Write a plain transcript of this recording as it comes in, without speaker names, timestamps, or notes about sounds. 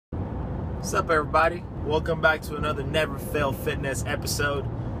What's up, everybody? Welcome back to another Never Fail Fitness episode.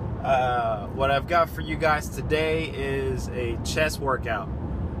 What I've got for you guys today is a chest workout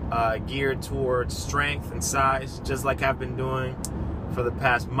geared towards strength and size, just like I've been doing for the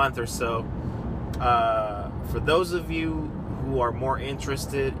past month or so. For those of you who are more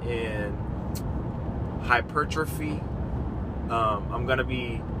interested in hypertrophy, I'm going to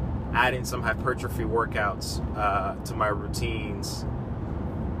be adding some hypertrophy workouts to my routines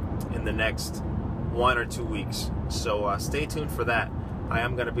in the next 1 or 2 weeks. So stay tuned for that. I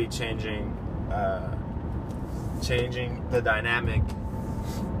am going to be changing the dynamic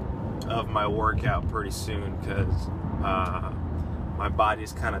of my workout pretty soon, because my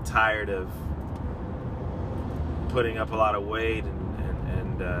body's kind of tired of putting up a lot of weight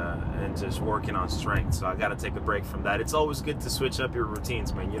and just working on strength. So I got to take a break from that. It's always good to switch up your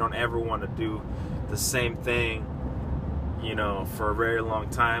routines, man. You don't ever want to do the same thing, you know, for a very long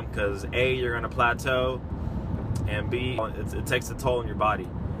time, because A, you're going to plateau, and B, it takes a toll on your body.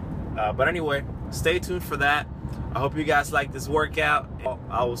 But anyway, stay tuned for that. I hope you guys like this workout.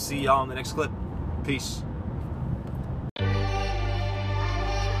 I will see y'all in the next clip. Peace.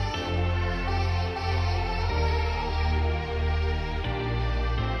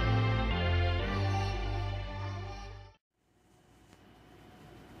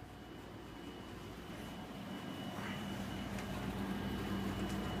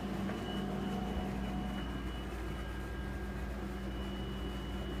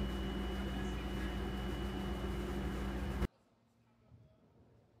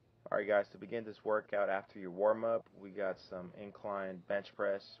 Alright guys, to begin this workout after your warm-up, we got some incline bench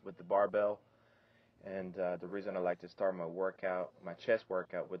press with the barbell. And the reason I like to start my chest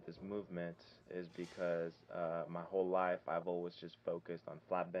workout with this movement is because my whole life I've always just focused on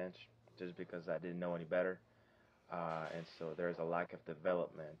flat bench, just because I didn't know any better. And so there's a lack of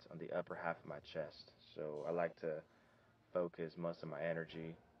development on the upper half of my chest. So I like to focus most of my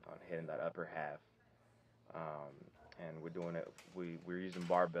energy on hitting that upper half. And we're doing it. We're using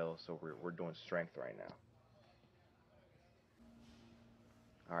barbell, so we're doing strength right now.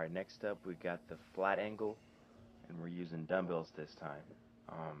 All right, next up we got the flat angle, and we're using dumbbells this time.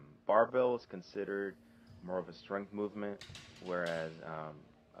 Barbell is considered more of a strength movement, whereas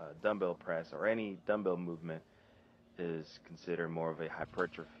dumbbell press or any dumbbell movement is considered more of a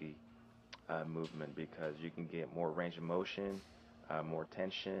hypertrophy movement, because you can get more range of motion, more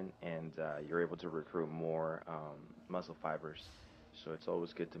tension, and you're able to recruit more muscle fibers. So it's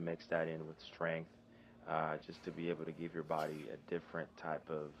always good to mix that in with strength, just to be able to give your body a different type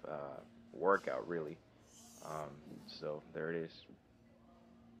of workout, really. So there it is.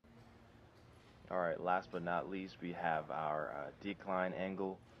 Alright, last but not least, we have our decline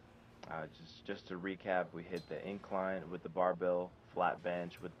angle. Just to recap, we hit the incline with the barbell, flat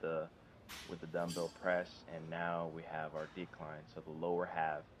bench with the dumbbell press, and now we have our decline, so the lower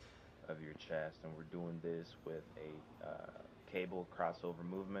half of your chest, and we're doing this with a cable crossover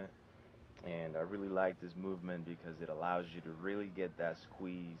movement. And I really like this movement because it allows you to really get that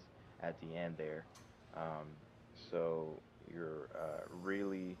squeeze at the end there, so you're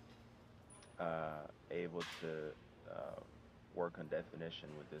really able to work on definition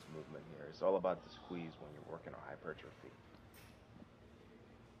with this movement here. It's all about the squeeze when you're working on hypertrophy.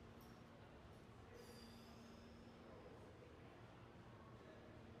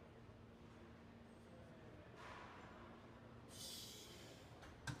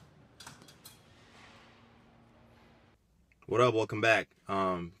 What up? Welcome back.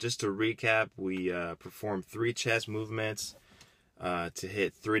 Just to recap, we performed 3 chest movements to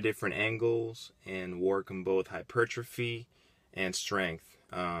hit 3 different angles and work on both hypertrophy and strength.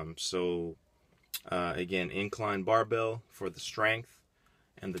 Again, incline barbell for the strength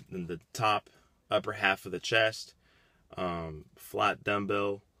and the top upper half of the chest. Flat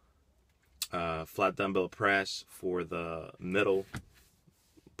dumbbell press for the middle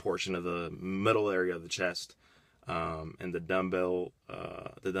portion of the middle area of the chest. And the dumbbells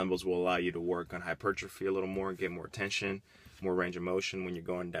will allow you to work on hypertrophy a little more, get more tension, more range of motion when you're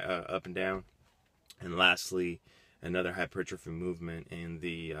going up and down. And lastly, another hypertrophy movement in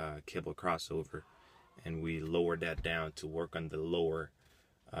the cable crossover, and we lowered that down to work on the lower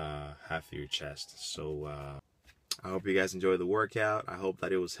half of your chest. So I hope you guys enjoyed the workout. I hope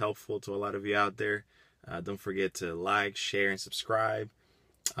that it was helpful to a lot of you out there. Don't forget to like, share, and subscribe.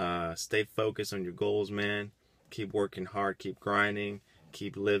 Stay focused on your goals, man. Keep working hard, keep grinding,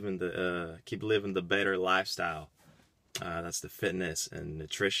 keep living the better lifestyle. That's the fitness and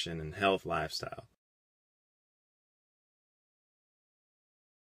nutrition and health lifestyle.